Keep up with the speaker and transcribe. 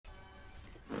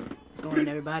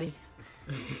morning, everybody.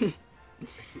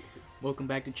 Welcome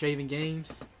back to Travin Games.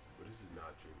 But this is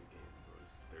not Travin Games, bro. This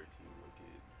is 13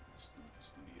 Wicked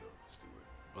Studio Stewart.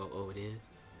 Oh, it is?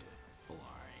 Yeah. Oh,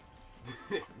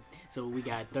 alright. So we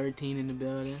got 13 in the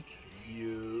building.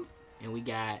 Yup. And we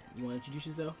got, you want to introduce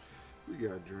yourself? We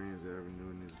got Dreams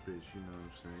Avenue in this bitch, you know what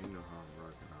I'm saying? You know how I'm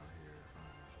rocking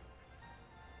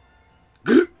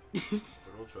out here.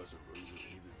 But don't trust him, bro.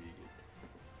 He's a vegan.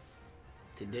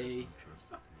 Today, Yeah,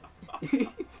 I don't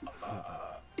trust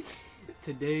that.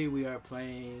 today we are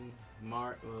playing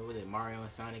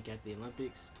Mario&Sonic at the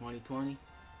Olympics 2020.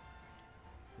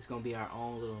 It's gonna be our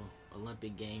own little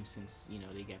Olympic game since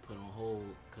they got put on hold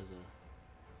because of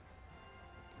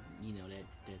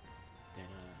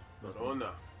that. Corona.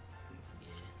 Yeah.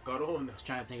 Corona. I was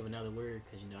trying to think of another word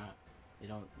because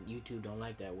YouTube don't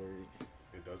like that word.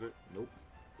 It doesn't? Nope.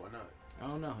 Why not? I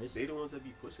don't know. It's They the ones that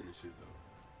be pushing this shit though.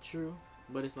 true,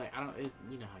 but it's like it's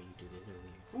you know how you do this. They're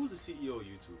weird. Who's the CEO of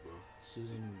YouTube, bro?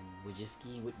 Susan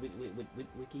Wojcicki,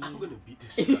 Wiki. I'm gonna beat the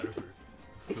shit out of her.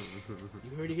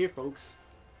 You heard it here, folks.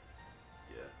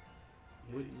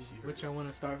 Yeah. What y'all want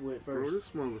to start with Bro, first? this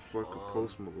motherfucker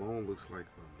Post Malone looks like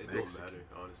a It Mexican. don't matter,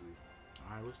 honestly.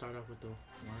 All right, we'll start off with the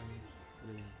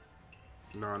one.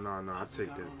 No, I take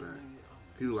that back.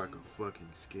 He look like a fucking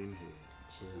skinhead.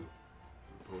 Chill.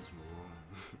 Post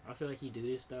Malone. I feel like he do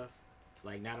this stuff,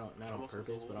 like not on Almost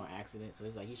purpose, like but on accident. So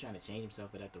it's like he's trying to change himself,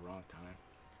 but at the wrong time,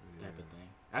 Yeah. type of thing.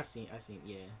 I've seen,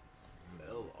 yeah.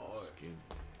 LR.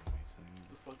 Skinhead.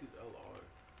 The fuck is LR?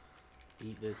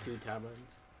 The two top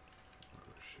buttons.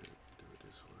 Oh shit, do it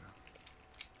this way.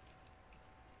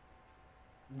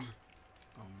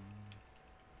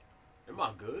 Am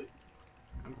I good?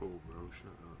 I'm cool, bro. Shut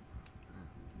up.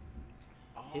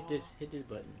 Oh, Hit this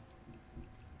button.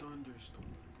 Thunderstorm.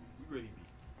 We ready to be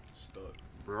stuck.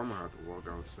 Bro, I'm gonna have to walk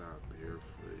outside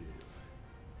barefooted.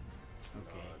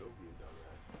 Okay. Nah, don't be a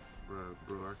dumbass.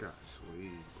 Bro, I got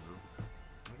suede, bro.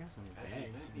 I got some As bags. the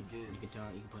event begins, You can tell.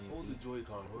 You can play your hold the feet.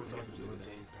 Joy-Con I horizontally guess to it's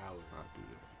change power. I'll do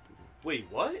that. Wait,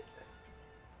 what?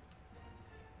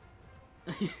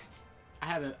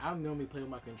 I don't normally play with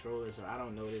my controller, so I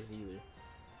don't know this either.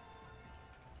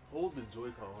 Hold the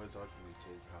Joy-Con horizontally to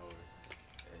change power.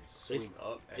 And swing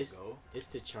up and go. It's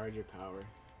to charge your power.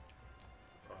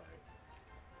 Alright.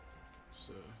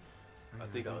 So I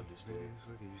think I understand.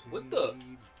 What the?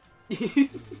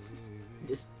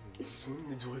 this Swing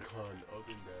the Joy-Con up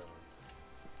and down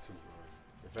to run.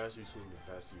 The faster you swing,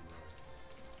 the faster you run.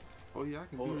 Oh yeah, I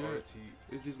can Hold do that. RT.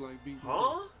 It's just like beat.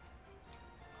 Huh?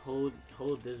 hold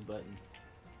this button.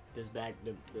 This back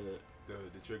the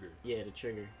trigger. yeah, the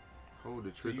trigger. Hold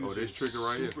the To trigger. use Oh, this your trigger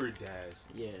right here. Super dash.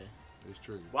 Yeah, This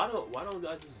trigger. Why don't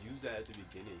I just use that at the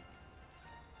beginning?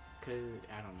 cause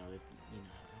I don't know.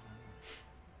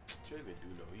 Travin do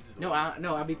know. He just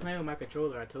No, I be playing with my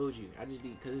controller. I told you. I just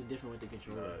be cause it's different with the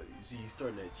controller. You see, he's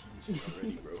starting that cheating shit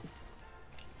already, bro.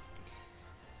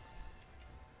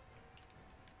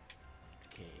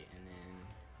 Okay, and then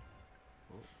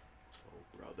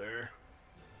Oh, brother.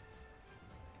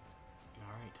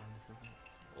 all right, time to something.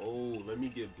 Oh, let me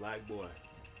get Black Boy.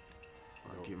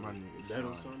 Alright, get my nigga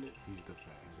Metal Sonic. Sonic. He's the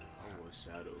fastest. I want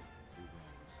Shadow. We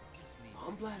going Sonic.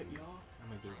 I'm black, y'all. I'm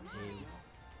gonna get Tails.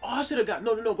 Oh, I should have got.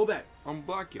 No, go back. I'm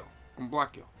black, yo. I'm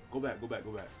black, yo. Go back. I And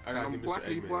gotta I'm get Mr.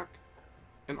 blackity Eggman. black.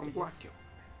 And I'm black, yo.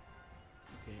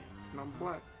 Okay, And I'm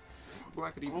black.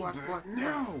 Blackity Go black, back black.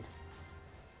 now.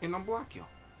 And I'm black, yo.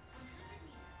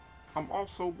 I'm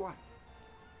also black.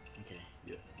 Okay.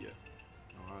 Yeah.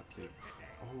 Oh, I take.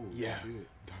 Oh, Yeah. shit.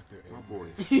 Dr. My Eggman. boy.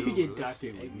 You Silver. get Let's Dr.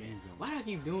 see what Eggman. he's on. Why do I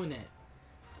keep doing that?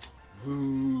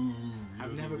 Boo.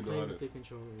 I've never played with the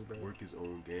controller, bro. Work his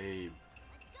own game.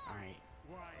 All right.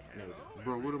 There we go.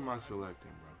 Bro, what am I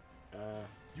selecting, bro?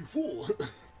 You fool.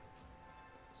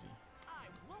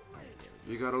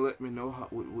 You gotta let me know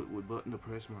what button to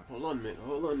press, my. Hold on, mate.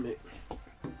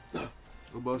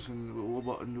 What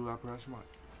button do I press, my?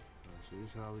 So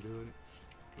this how we doing it?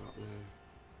 Drop there.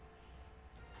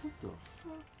 What the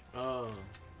fuck? Oh,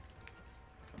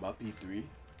 Am I P3?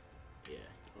 yeah.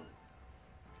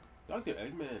 Dr.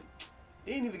 Eggman,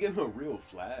 they didn't even give him a real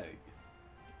flag.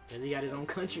 Cause he got his own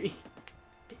country.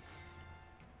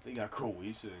 They got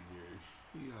Croatia in here.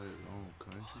 He got his own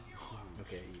country. Oh,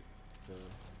 Okay. shit. So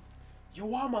Yo,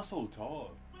 why am I so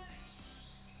tall?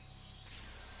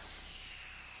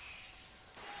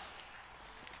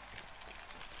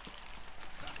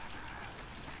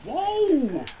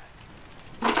 Whoa!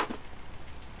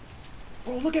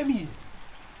 Bro, look at me.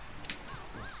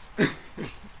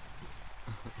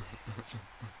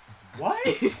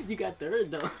 What? you got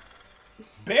third though.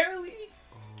 Barely?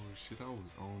 Oh shit, I was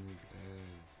on his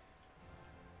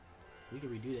ass. We can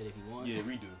redo that if you want. Yeah,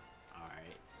 redo.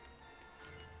 Alright.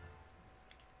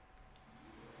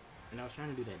 And I was trying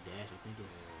to do that dash. I think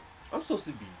it's... I'm supposed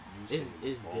to be using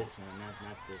It's this one, not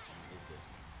this one. It's this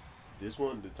one. This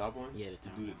one, the top one? Yeah, the top to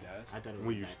do one. the dash? I thought it was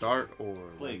When you back start one. or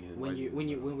Play again.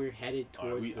 When we're headed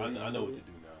towards I know what to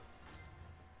do now.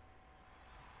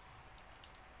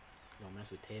 Don't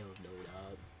mess with tails, though,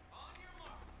 dog.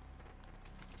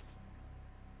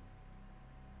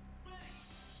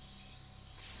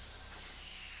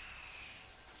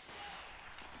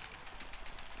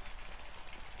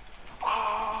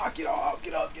 Ah, get up.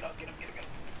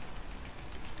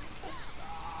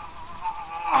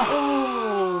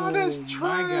 Oh, that's my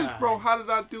trash, God. bro. How did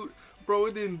I do it? Bro,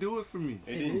 it didn't do it for me.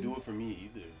 It didn't do it for me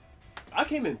either. I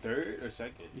came in third or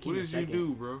second. What did you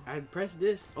do, bro? I pressed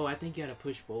this. Oh, I think you gotta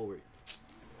push forward.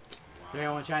 So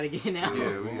y'all wanna try it again now? Yeah,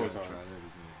 we one more gotta time. try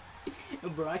that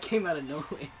again. Bro, I came out of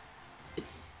nowhere.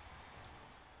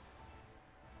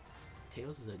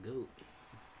 Tails is a goat.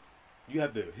 You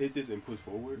have to hit this and push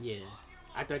forward? Yeah.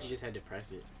 I thought you just had to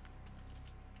press it.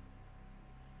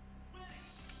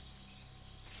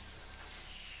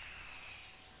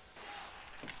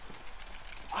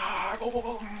 Ah, go.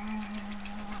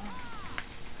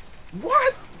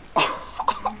 What?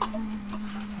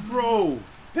 Bro.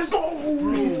 Let's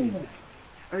go!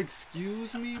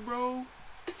 Excuse me, bro.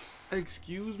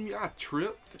 Excuse me, I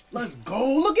tripped. Let's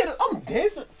go! Look at it! I'm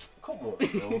dancing! Come on, bro.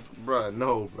 Bruh,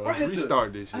 no, bro. I had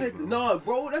Restart this shit, bro. Nah,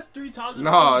 bro, that's 3 times in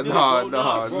a Nah, row. We did it, nah, bro.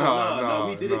 nah, bro, nah,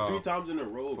 We did nah. it 3 times in a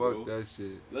row, bro. Fuck that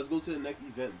shit. Let's go to the next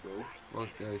event, bro. Fuck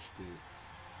that shit.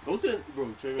 Go to the... Bro,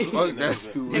 Travin, Fuck that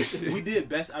stupid shit. We did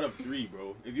best out of 3,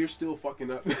 bro. If you're still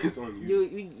fucking up, it's on you.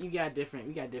 We got different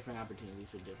opportunities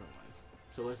for different ones.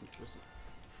 So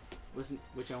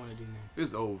what y'all wanna do now?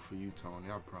 It's over for you, Tony.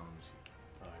 I promise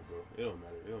you. Alright, bro. It don't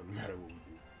matter. It don't matter what we do.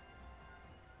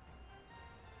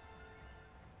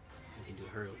 We can do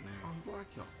hurdles now. I'm black,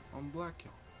 y'all. I'm black,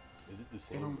 y'all. Is it the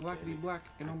same? And I'm blackity black,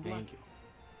 and I'm black,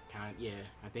 y'all. Yeah,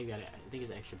 I think it's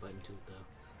an extra button too, though.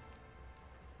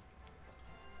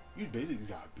 You basically just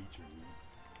gotta beat your meat.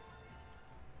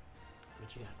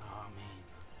 But you got, oh man,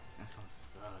 that's gonna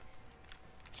suck.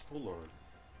 Hold on.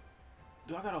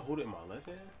 Do I gotta hold it in my left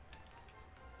hand?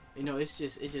 You know, it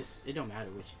don't matter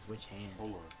which hand.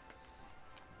 Hold on.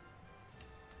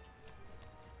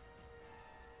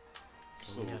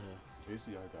 So we gotta.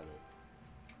 Basically, I gotta.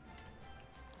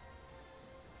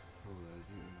 Hold on, is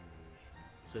it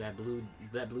So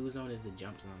that blue zone is the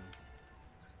jump zone.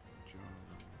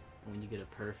 When you get a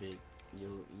perfect,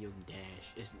 you'll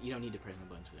dash. You don't need to press no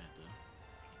buttons for that though.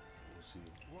 We'll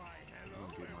see.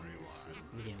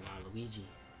 I'm getting Waluigi.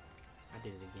 I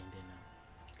did it again, didn't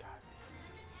I? God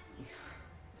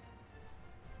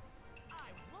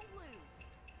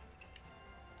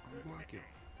I'm black, y'all.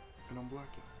 And I'm black,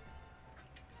 y'all.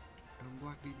 And I'm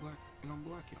blackity black, and I'm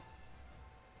black, y'all.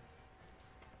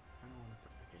 I don't want to.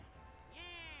 Okay.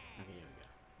 Okay, there we go.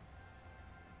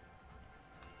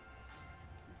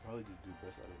 You probably just do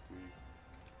best out of 3.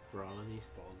 For all of these,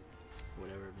 Balls.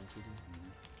 whatever events we do.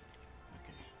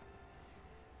 Okay.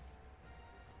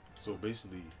 So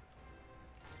basically,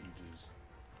 you just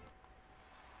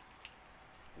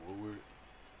forward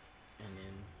And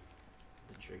then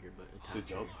the trigger button. to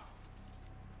jump.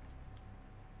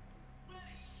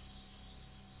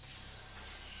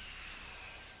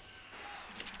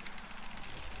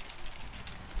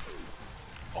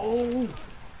 Oh!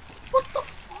 What the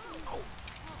fuck?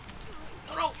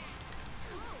 No.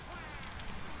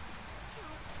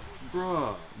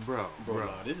 Bruh. Bro,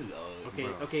 nah, this is Okay,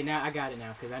 Bro. okay. Now I got it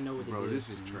now because I know what to Bro, do. this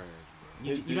is trash, bro.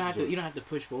 You This don't have to. joke. You don't have to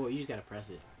push forward. You just gotta press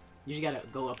it. You just gotta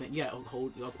go up and you gotta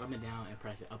hold up and down and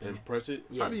press it up and And down. press it.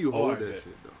 Yeah, How do you Oh, hold I that bet.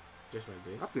 shit, though? just like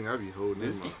this. I think I be holding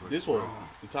This, this this one,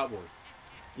 the top one.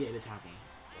 Yeah, the top one.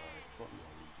 Alright, fuck you.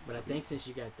 But I think since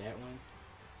you got that one,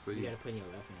 So you you gotta put in your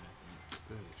left hand. I think.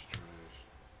 that is trash.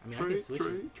 I mean, I can switch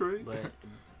it, Trade. but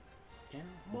can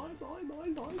I? Mine.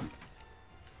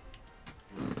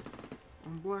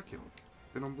 I'm black, y'all.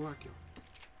 And I'm black, y'all.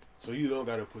 So you don't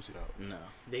gotta push it out. No,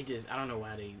 they just. I don't know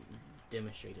why they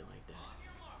demonstrate it like that.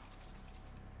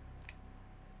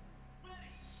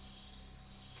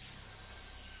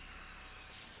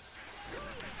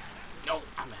 No,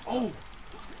 I messed up.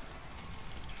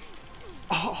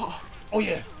 Oh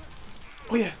yeah.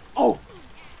 Oh.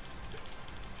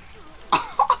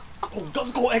 Oh,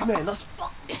 let's go, Eggman. Let's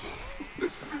fuck.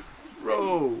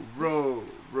 Bro.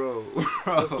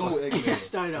 Let's go, That Eggman.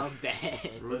 started off bad.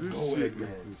 Bro, Let's this go, shit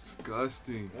Eggman. is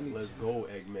disgusting. Let's go,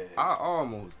 Eggman. I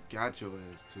almost got your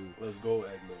ass, too. Let's go,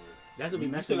 Eggman. That's what be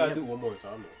We messing still me gotta up. do one more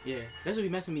time though. Yeah, that's what be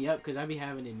messing me up because I be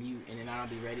having it mute and then I don't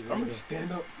be ready. I'm gonna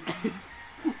stand up.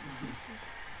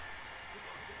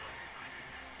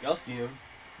 Y'all see him?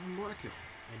 I'm black, yo.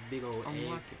 That big old I'm egg.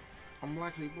 black, yo. I'm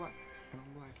blackly black, and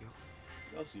I'm black, yo.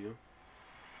 Y'all see him?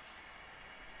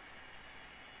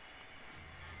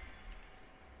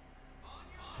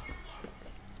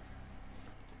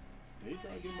 They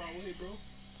trying to get in my way, bro.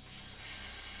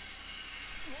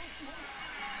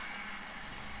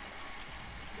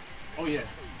 Oh yeah.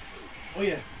 Oh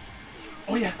yeah.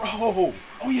 Oh yeah. Bro.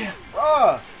 Oh yeah.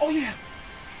 Bruh. Oh yeah.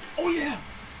 Oh yeah.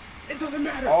 It doesn't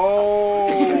matter.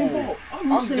 Oh. I'm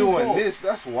Usain doing Bolt. this.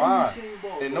 That's why. Usain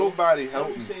Bolt, And bro. nobody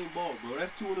helped I'm me. Usain Bolt, bro.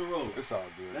 That's 2 in a row. It's all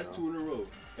good. That's though. 2 in a row.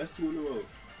 That's 2 in a row.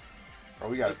 Oh,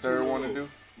 we got That's a third 2 in a one to row. do?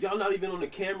 Y'all not even on the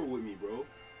camera with me, bro.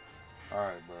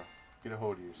 Alright, bro. Get a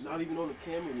hold of yourself. Not even on the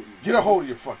camera with me. Get a hold of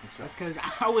your fucking That's self. because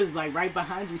I was like right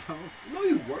behind you, Tom. No,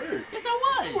 you weren't. Yes,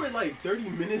 I You were was. like 30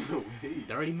 minutes away.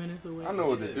 30 minutes away. I know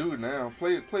what to do now.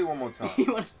 Play one more time.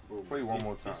 Bro, Play one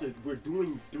more time. We're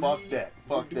doing 3. Fuck that.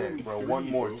 We're Fuck doing that, bro. 3, One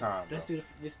more bro. time, bro. Let's do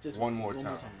just One more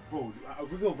time. Bro,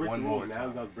 we're gonna break One the more rules now. time.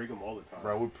 We gotta break them all the time.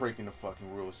 Bro, we're breaking the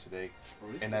fucking rules today.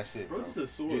 Bro, this And that's it, Bro, bro. this is a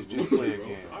sword. Just play bro.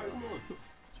 again, All right, bro. come on.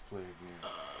 Just play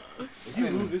again. If you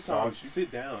lose this time, Talk shit.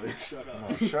 sit down and shut up.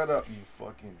 No, shut up, you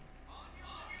fucking...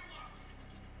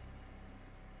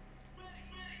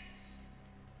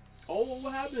 Oh,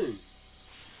 what happened?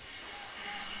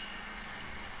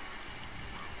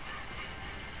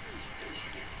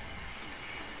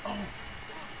 Oh.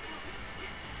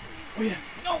 Oh yeah.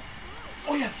 No.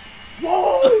 Oh yeah.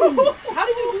 Whoa! How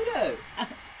did you do that?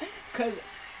 Because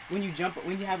when you jump,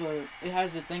 when you have it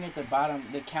has a thing at the bottom,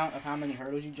 the count of how many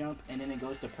hurdles you jump, and then it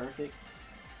goes to perfect.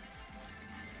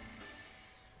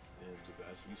 Damn,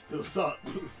 Sebastian, you still suck.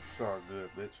 It's all good,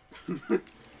 bitch.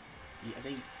 Yeah, I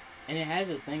think, and it has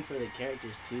this thing for the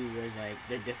characters too, where it's like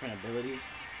they're different abilities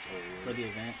for the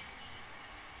event.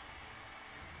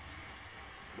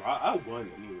 Bro, I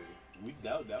won anyway.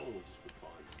 That one was just for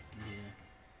fun. Yeah.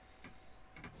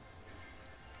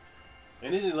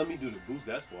 And it didn't let me do the boost.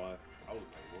 That's why I was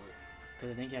like, what?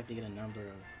 Because I think you have to get a number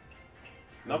of.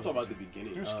 No, I'm talking about the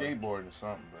beginning. Do skateboarding or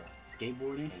something, bro.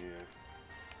 Skateboarding. Yeah.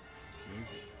 You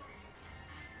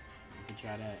can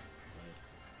try that.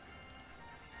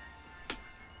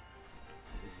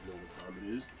 You know what time it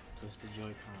is. Twist the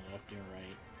Joy-Con left and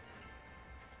right.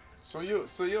 So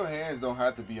your hands don't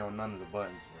have to be on none of the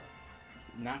buttons,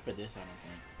 bro. Not for this, I don't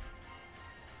think.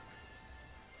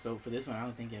 So for this one, I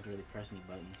don't think you have to really press any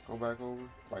buttons. Go back over.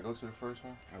 Like, go to the first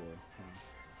one. I will. Hold on.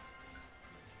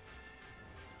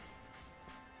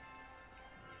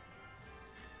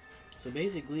 So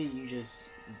basically, you just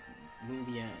move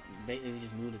basically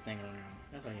just move the thing around.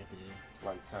 That's all you have to do.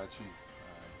 Like Tai Chi.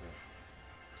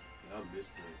 Yeah, I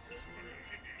missed the tutorial.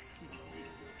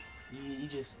 You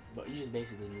just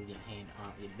basically move your hand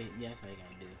on. Yeah, that's all you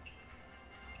gotta do.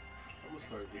 I'm gonna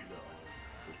start getting the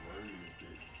worm in this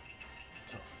bitch.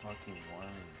 It's a fucking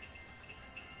worm.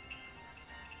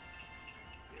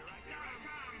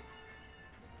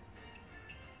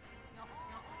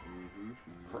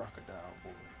 Crocodile boy.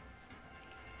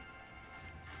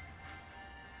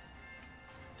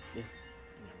 This,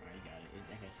 never mind, you got it.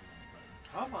 I guess it's on the button.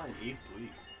 How am I in 8th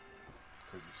place?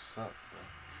 Cause you suck,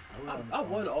 bro. I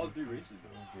won all 3 races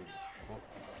though. Don't get it. Oh.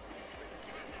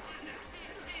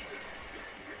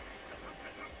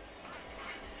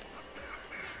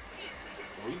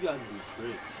 Oh, you guys do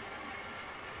trick.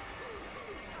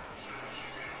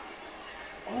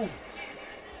 Oh!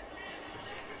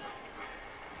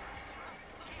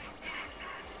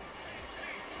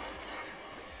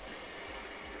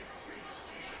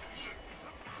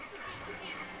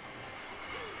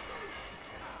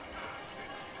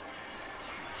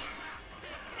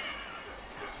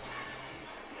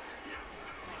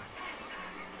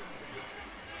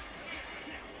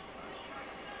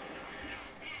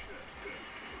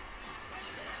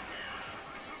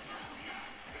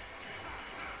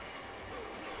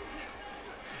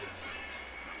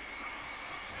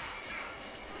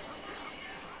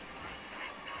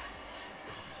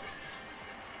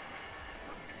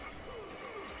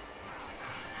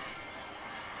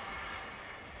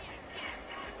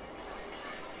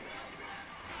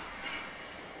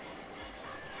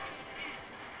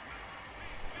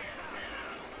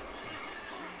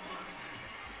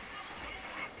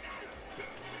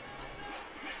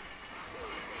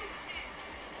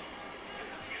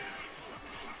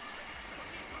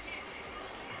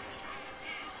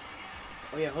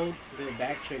 Oh yeah, hold the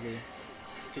back trigger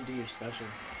to do your special.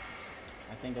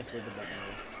 I think that's what the button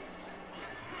is.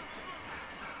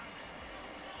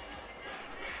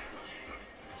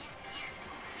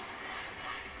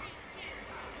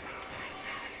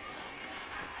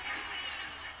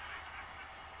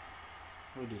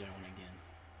 We'll do that one again.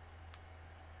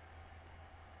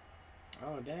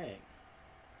 Oh, dang. Yeah,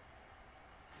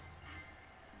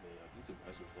 I think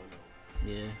Sebastian won though.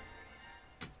 Yeah.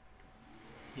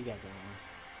 He got that one.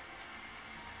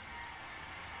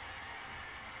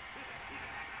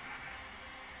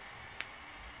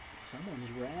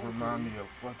 Someone's rad. Remind me of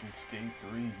fucking Skate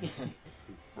 3.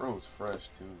 Bro, it's fresh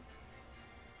too.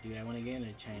 Do that one again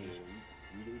or change? Yeah,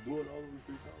 we do it all over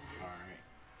 3 times. Alright.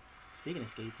 Speaking of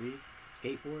Skate 3,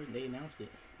 Skate 4, they announced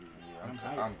it. Yeah, I'm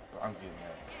getting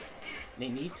that. They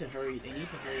need to hurry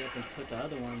up and put the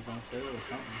other ones on sale or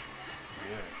something.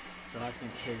 Yeah. So I can,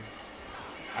 cause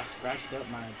I scratched up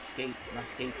my Skate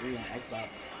 3 on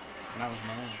Xbox and I was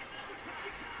mad.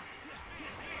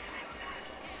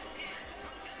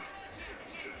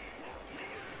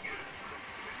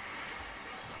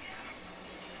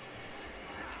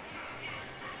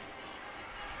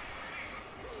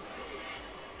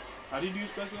 How do you do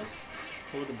special?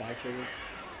 Hold the back trigger.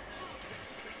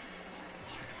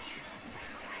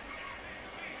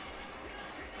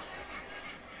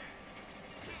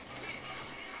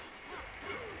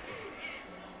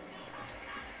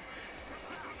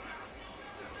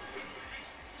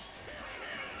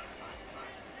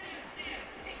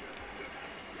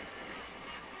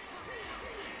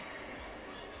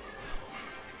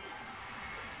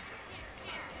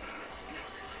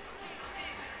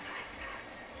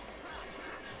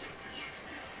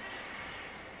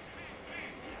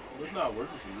 It's not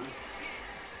working for me.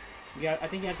 Yeah, I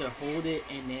think you have to hold it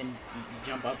and then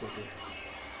jump up with it.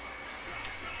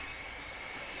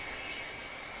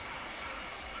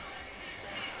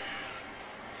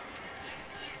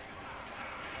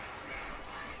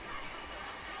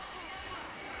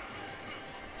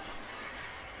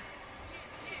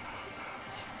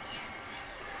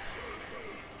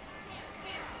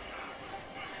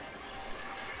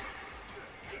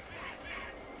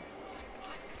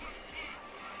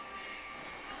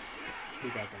 He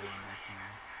got that one that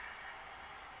time.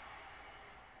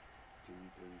 Give me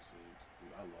 36.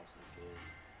 Dude, I lost this game.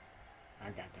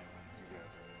 I got that one this time.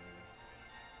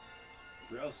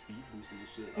 Bro, I was speed boosting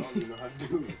this shit. I don't even know how to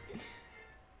do it.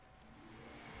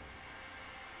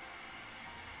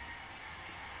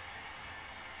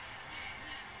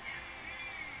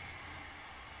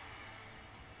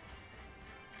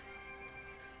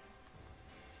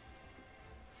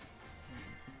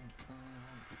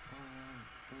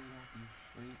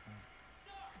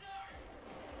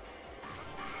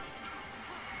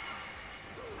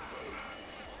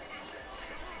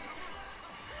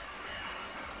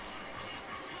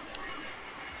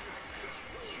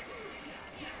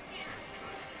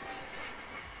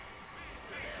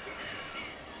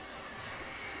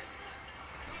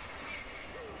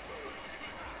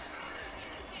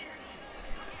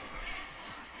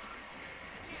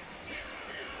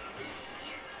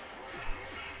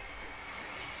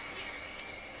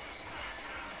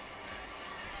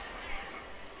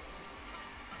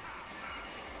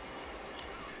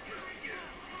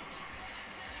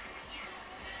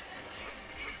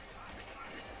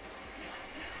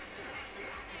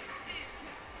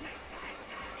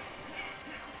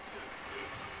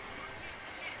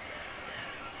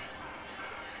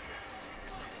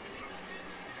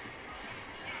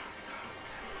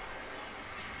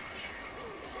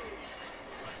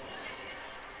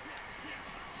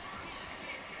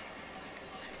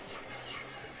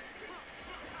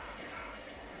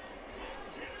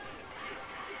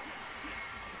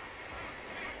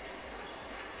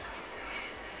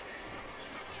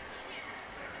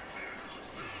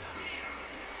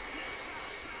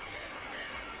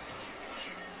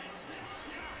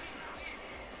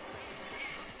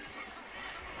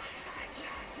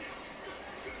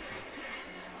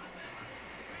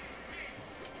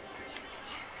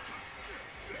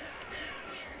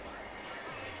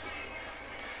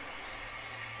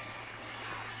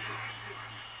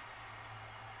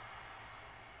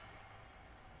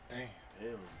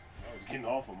 Damn, I was getting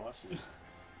off of my shit.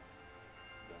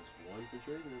 That's one for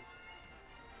trading.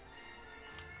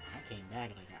 I came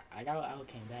back like I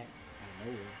came back out of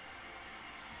nowhere.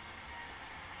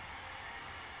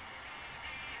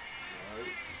 Alright,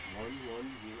 1-1-0.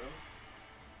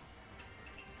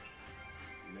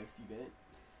 Next event,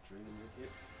 trading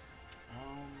wicket.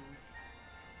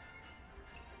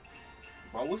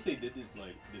 I wish they did it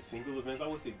like the single events. I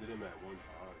wish they did them at one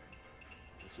time.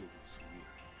 This would be sweet.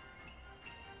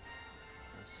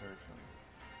 That's surfing.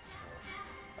 So,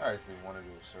 I actually want to do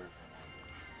surfing one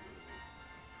day.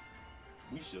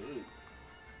 We should.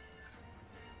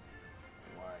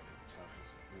 Why tough as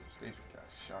a bitch? They just got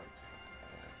sharks.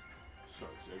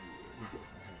 Sharks everywhere.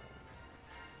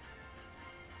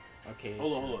 Okay.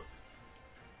 Hold on.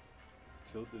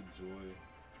 Tilted Joy.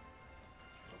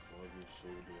 above your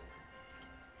shoulder.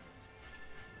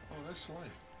 Oh, that's slight.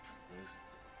 Yes.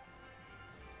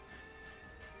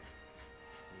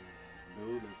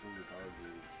 Build and fill the power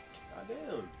gauge.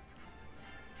 Goddamn.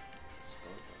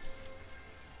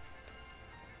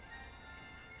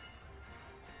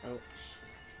 Ouch.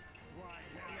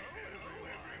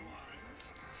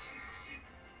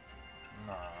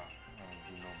 Nah, I don't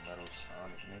do no metal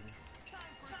Sonic, nigga.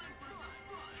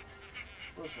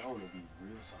 Bro, so I want to be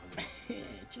real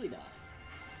Sonic. Chili dogs.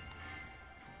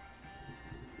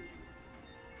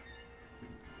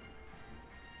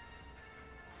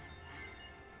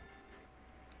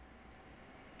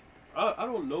 I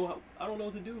don't know how. I don't know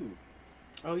what to do.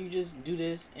 Oh, you just do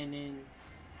this, and then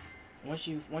once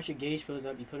your gauge fills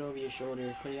up, you put it over your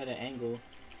shoulder, put it at an angle,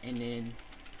 and then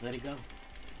let it go.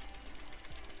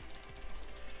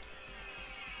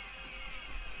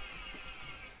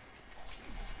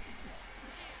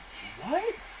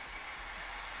 What?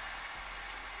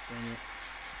 Dang it.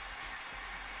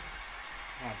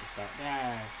 I have to stop.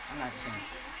 Yes, I'm not the same.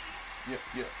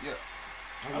 Yeah.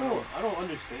 I don't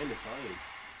understand the science.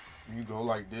 You go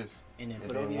like this, And then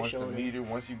put over your once shoulder. the meter,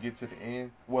 once you get to the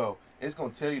end, well, it's gonna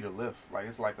tell you to lift. Like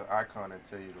it's like an icon that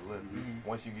tell you to lift. Mhm.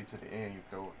 Once you get to the end, you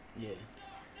throw it. Yeah.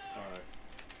 All right.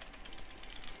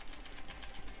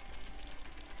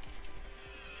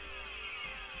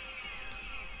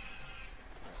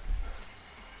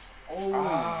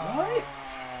 Oh, what?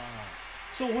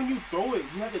 So when you throw it,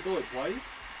 you have to throw it twice?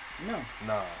 No.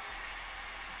 Nah.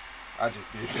 I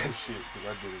just did that shit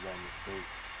because I did it by mistake.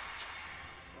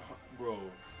 Bro,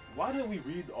 why didn't we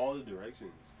read all the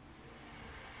directions?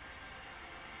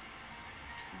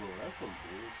 Bro, that's some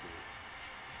bullshit.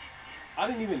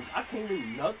 I came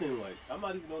in nothing, like, I'm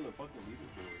not even on the fucking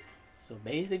leaderboard. So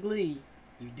basically,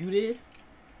 you do this,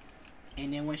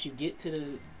 and then once you get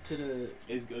to the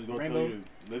It's gonna rainbow, tell you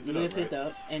to lift it lift up, right? it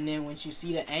up, and then once you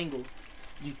see the angle,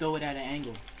 you throw it at an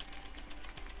angle.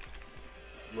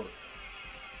 Look.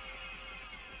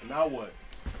 And now what?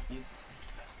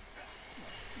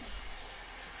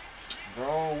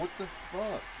 Bro, what the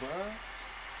fuck, bro?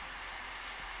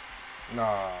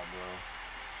 Nah, bro.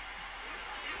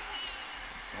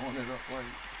 Throwing it up right.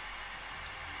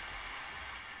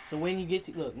 So when you get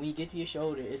to your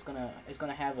shoulder, it's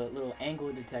gonna have a little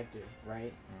angle detector,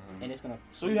 right? Mm-hmm. And it's gonna.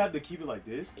 So you have to keep it like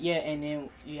this? Yeah, and then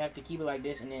you have to keep it like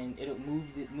this, and then it'll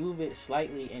move it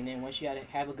slightly, and then once you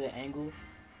have a good angle,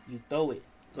 you throw it.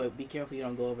 But be careful you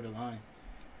don't go over the line.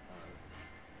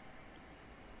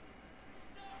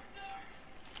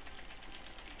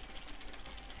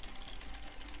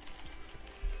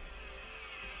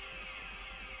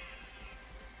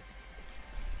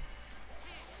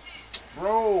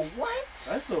 Bro, what?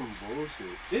 That's some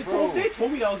bullshit. They Bro.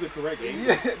 told me that was the correct angle.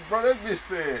 Yeah, bro, that bitch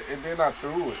said, and then I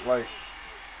threw it. Like,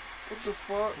 what the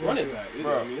fuck? Run it back.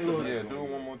 Bro, It's a yeah, bad do one.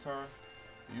 it one more time.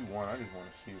 You won. I just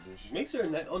want to see this shit. Make sure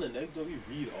on the next one we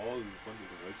read all the fucking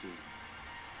directions.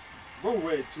 Bro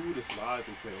read two of the slides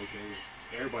and said,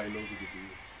 okay, everybody knows what to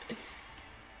do.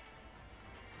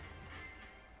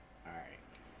 Alright.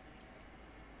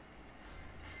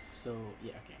 So,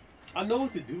 yeah, okay. I know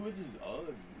what to do, it's just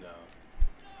odd now.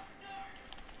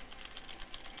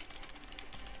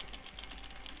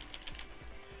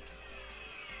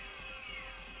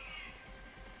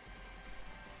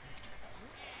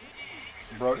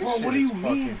 Bro, this Bro, shit what do is you mean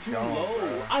fucking too dumb, low?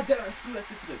 bro. I threw that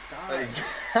shit to the sky.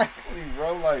 Exactly,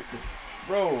 bro. Like,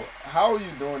 bro, how are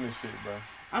you doing this shit, bro?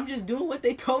 I'm just doing what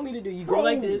they told me to do. You go Bro.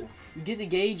 like this, you get the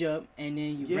gauge up, and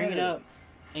then you bring it Yeah. up,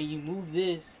 and you move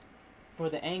this for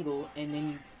the angle, and then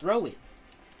you throw it.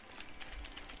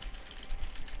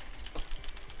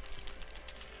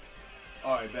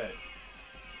 Alright, bet.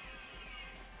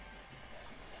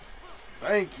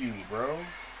 Thank you, bro.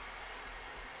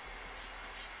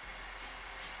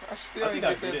 I still I ain't think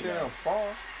I get did that it now. damn far.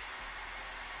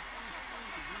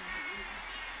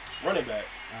 Run it back.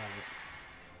 Alright.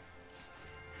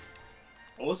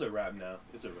 Oh, it's a wrap now.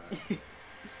 It's a wrap.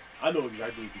 I know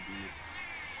exactly what to do.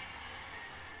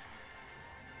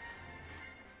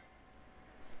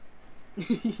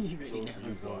 You It's ready over now? for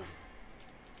you, boy.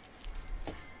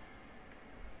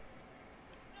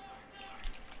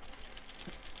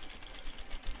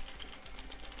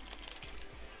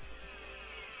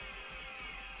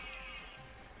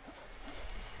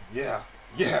 Yeah.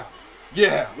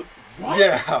 What?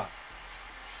 Yeah.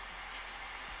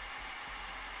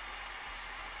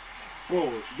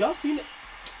 Bro, y'all seen it?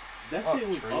 That Fuck, shit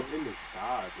was Trey. up in the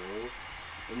sky, bro.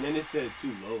 And then it said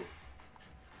too low.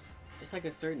 It's like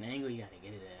a certain angle you gotta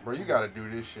get it at. Bro, you gotta do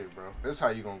this shit, bro. This how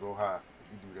you gonna go high.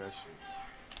 If you do that shit.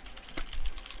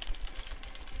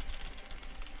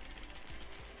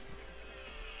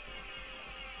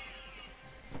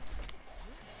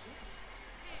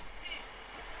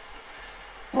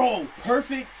 Bro,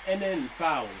 perfect and then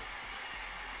foul.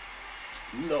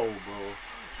 No, bro.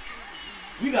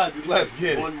 We gotta do this Let's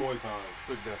get one it. more time.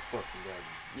 Took that fucking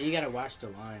guy. Yeah, you gotta watch the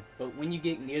line. But when you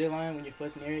get near the line, when your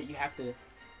foot's near it, you have to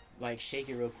like shake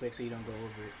it real quick so you don't go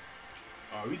over it.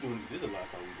 Alright, we doing this is the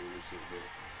last time we doing this shit, bro.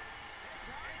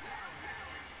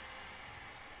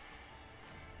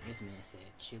 This man said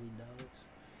chili dogs.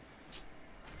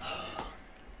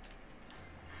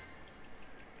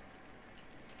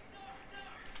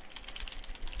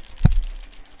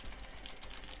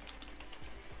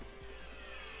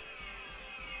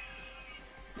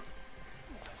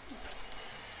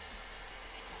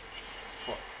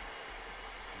 Fuck.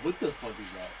 What the fuck is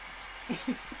that?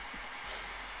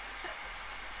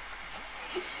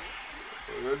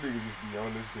 That nigga just be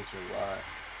on this bitch and ride.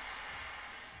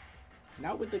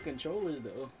 Not with the controllers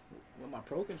though. With my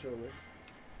pro controller.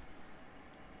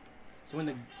 So when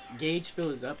the gauge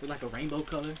fills up with like a rainbow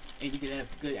color and you get a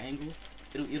good angle,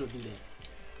 it'll do that.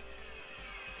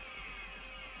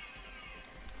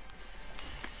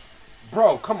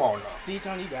 Bro, come on now. See,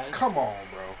 Tony, you got it. Come on,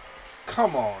 bro.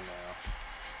 Come on now.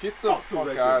 Get the Fuck the fuck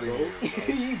record, out of bro. here,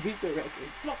 bro. You beat the record.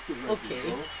 Fuck the record, Okay.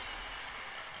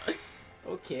 bro.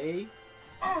 Okay.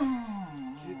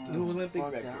 Get the New Olympic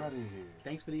fuck record. out of here.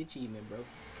 Thanks for the achievement, bro.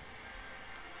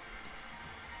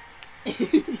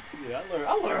 Yeah,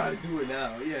 I learned how to do it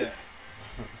now. Yeah.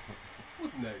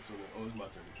 What's next? Oh, it's my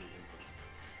turn to kick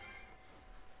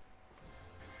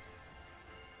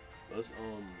in. Let's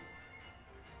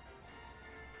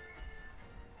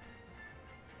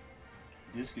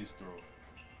discus throw.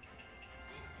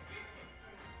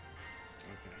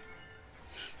 Okay.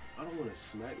 I don't want to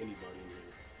smack anybody in here.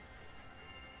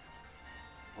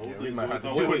 Yeah, Hold we the might have to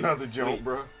joint- do wait, another jump, wait.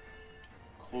 bro.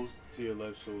 Close to your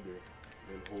left shoulder,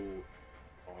 then hold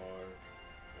R.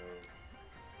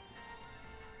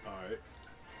 Alright.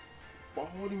 While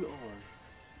holding R,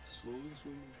 slowly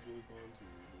swing the Joy-Con to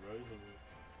the right hand.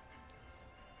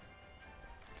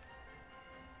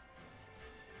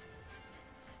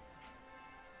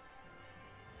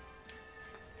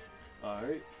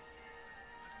 Alright.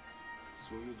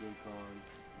 Swing the Joy-Con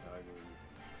diagonally.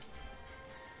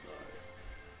 Alright.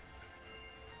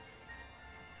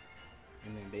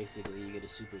 And then basically you get a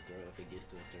super throw if it gets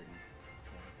to a certain point.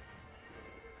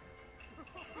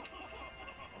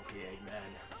 Okay,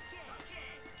 man.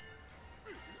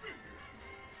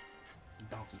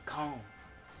 Donkey Kong.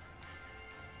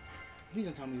 Please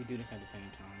don't tell me we do this at the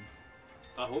same time.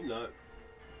 I hope not.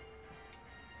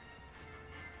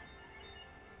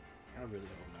 I really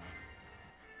hope not.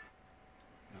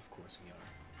 And of course we are.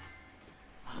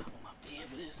 I want my pen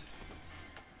for this.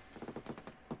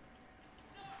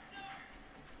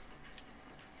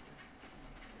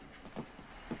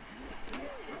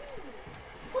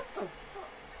 What the fuck?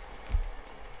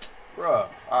 Bruh,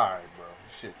 alright, bro.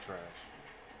 Shit trash.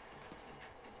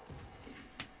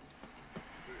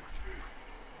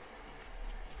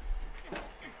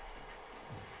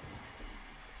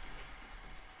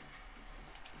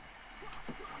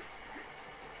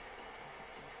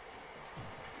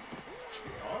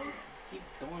 Keep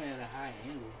throwing it at a high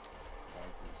angle.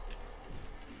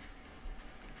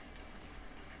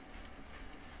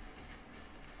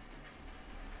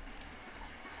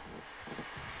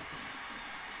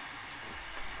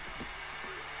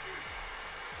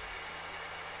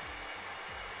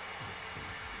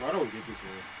 Bro, I don't get this,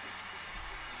 man.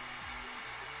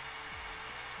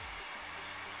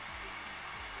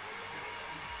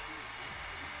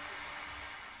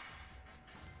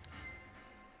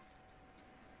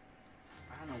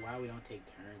 I don't know why we don't take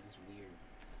turns. It's weird.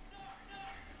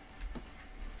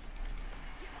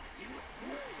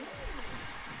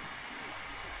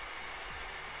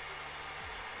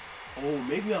 Oh,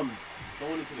 maybe I'm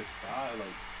throwing it to the sky, like.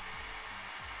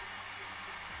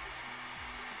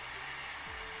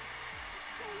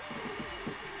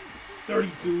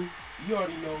 $32. You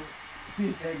already know.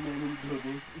 Big Eggman in the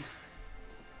building.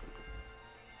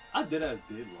 I did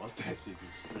lost that shit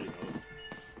just straight up.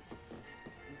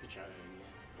 We could try that again.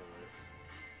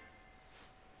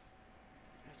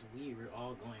 That's weird. We're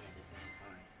all going at the same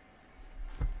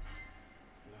time.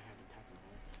 We don't have to tap the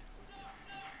whole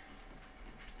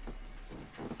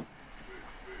thing.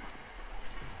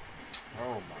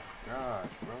 Oh my god,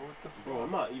 bro. What the fuck? Bro,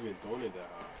 I'm not even throwing it that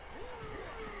high.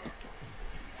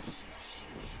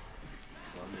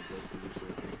 I'm the best producer.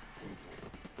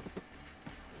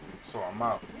 So I'm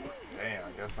out. Damn,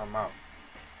 I guess I'm out.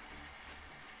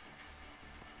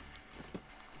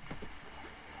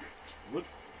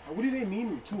 What do they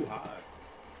mean too high?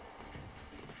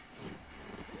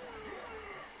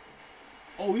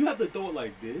 Oh, you have to throw it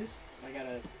like this? I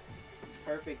gotta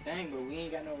perfect thing, but we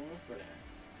ain't got no room for that.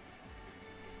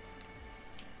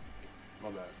 My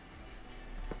bad.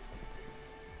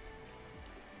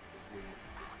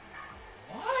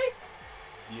 What?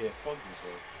 Yeah, fuck this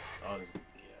one. Honestly.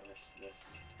 Yeah, let's.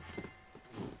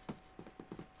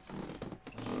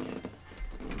 We ain't got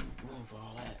room for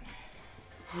all that.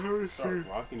 Start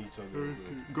rocking each other. a little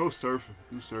bit. Go surfing.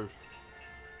 Do surfing.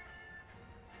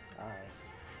 Alright.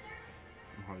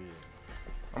 Oh yeah.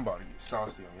 I'm about to get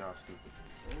saucy on y'all stupid.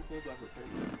 Don't go back with paper.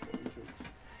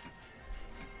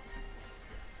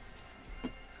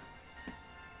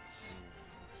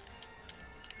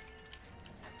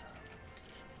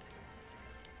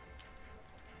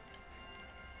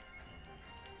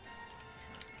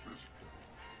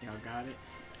 Y'all got it?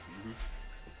 Mhm.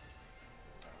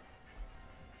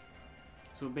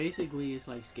 So basically, it's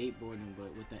like skateboarding,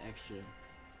 but with the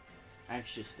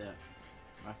extra step.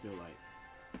 I feel like.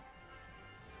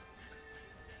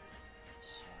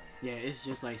 Yeah, it's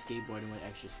just like skateboarding with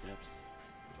extra steps,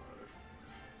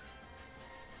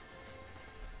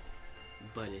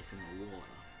 but it's in the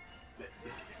water.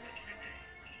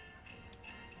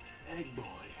 Egg boy.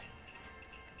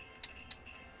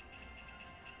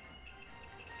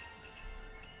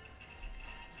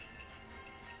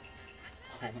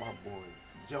 Oh my boy,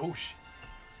 Yoshi.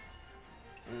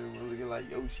 We're looking like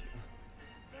Yoshi.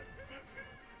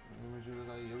 We're look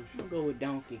like Yoshi. I'm gonna go with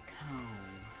Donkey Kong.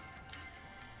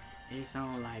 It's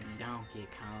on like Donkey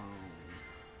Kong.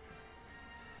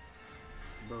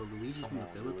 Bro, Luigi's from the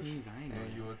Philippines? I ain't know.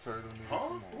 And you a turtle, nigga. Huh?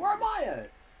 Come on. Where am I at?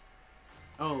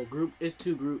 Oh, group. It's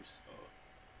 2 groups.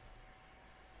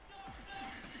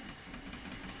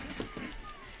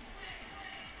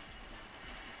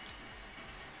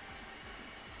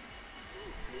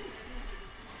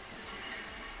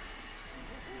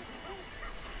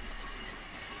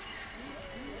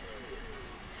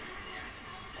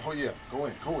 Oh yeah, go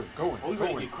in. Oh, you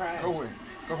ready to get crashed. Go in.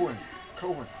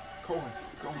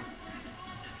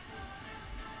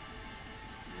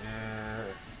 Yeah.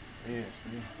 Yeah,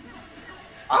 Steve.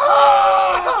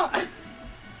 Ah!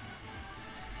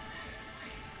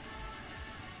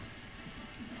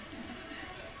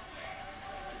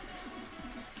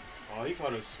 Oh, he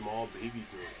caught a small baby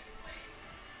girl.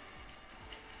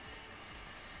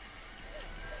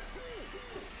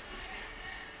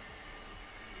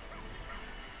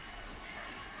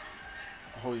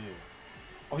 Oh yeah.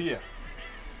 Oh yeah.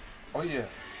 Oh yeah.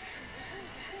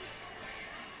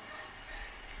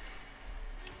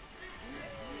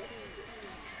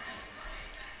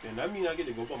 Then that mean I get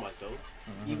to go by myself?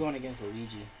 You going against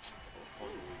Luigi. Oh, fuck.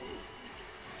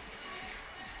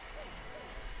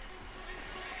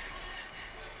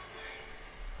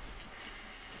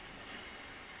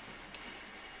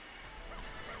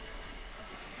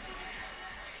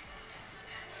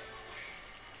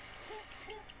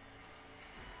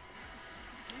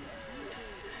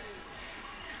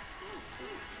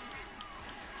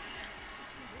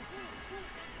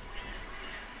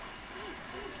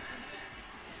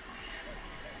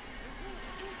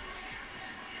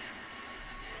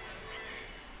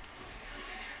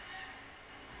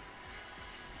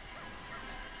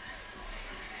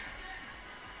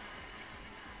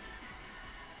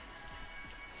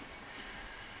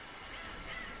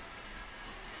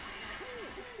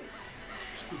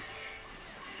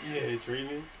 Yeah,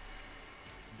 Travin.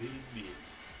 Big bitch.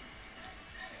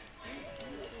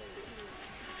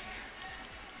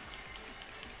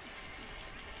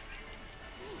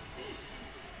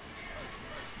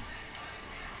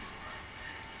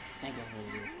 I think I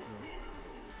heard this too.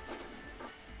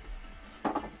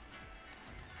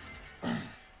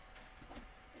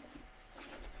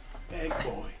 Egg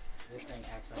boy. This thing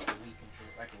acts like a Wii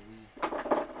control, like a Wii.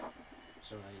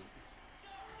 So like,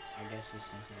 I guess it's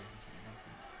sensitive or something.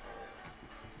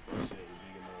 Shit,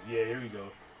 big enough. Yeah, here we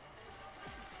go.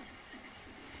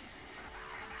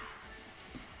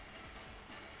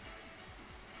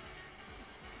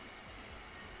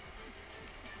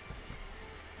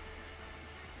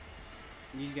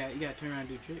 You gotta turn around and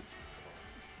do tricks.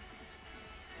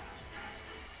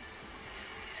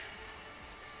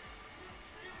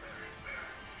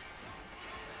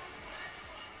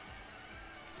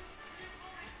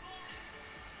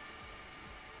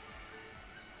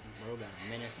 Bro got a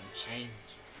minute and change.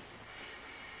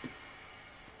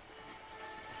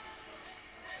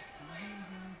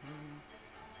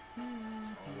 I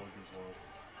want this one.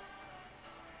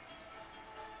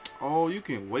 Oh, you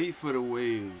can wait for the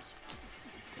waves.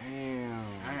 Damn.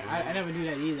 I never do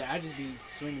that either. I just be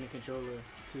swinging the controller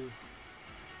too.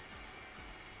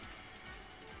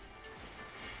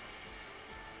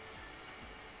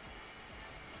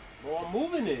 Bro, I'm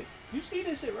moving it. You see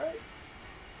this shit, right?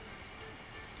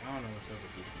 I don't know what's up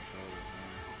with these controllers,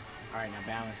 man. Alright, now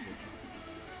balance it.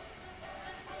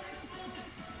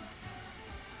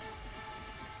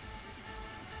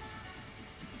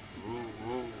 Whoa,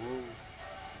 whoa, whoa.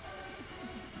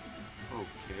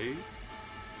 Okay.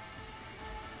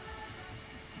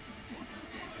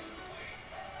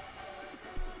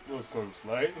 What's some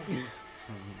slight?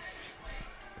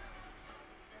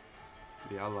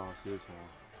 Yeah, I lost this one.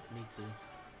 Me too.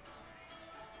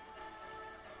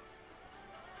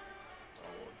 I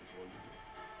want this one to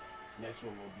be. Next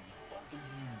one will be fucking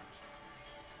huge.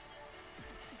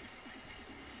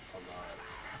 Come on.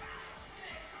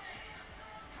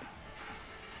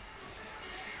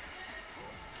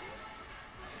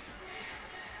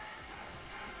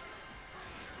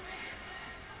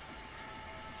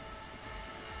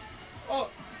 Oh!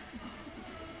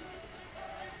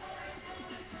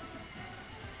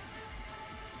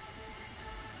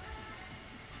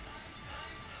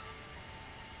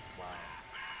 Wow.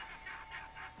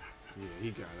 Yeah,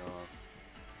 he got off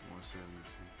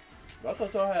 172. I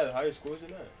thought y'all had higher scores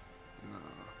than that. Nah.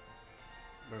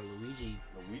 Bro, Luigi,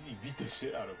 Luigi beat the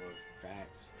shit out of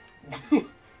facts. us.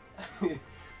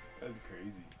 That's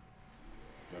crazy.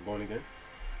 Y'all going again?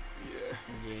 Yeah.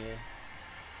 Yeah.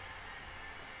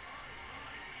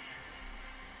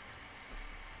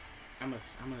 I'm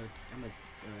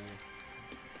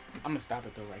gonna stop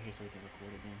it though right here so we can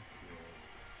record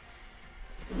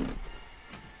again.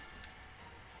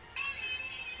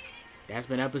 That's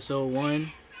been episode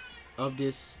 1 of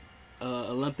this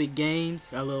Olympic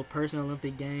Games, our little personal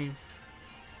Olympic Games.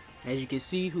 As you can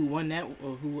see, who won that,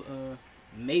 or who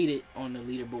made it on the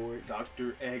leaderboard.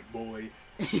 Dr. Egg Boy.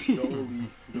 The only,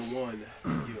 the one.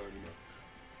 You already know.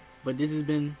 But this has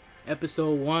been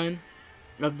episode 1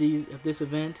 of this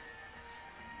event.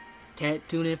 Cat,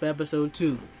 tune in for episode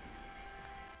 2.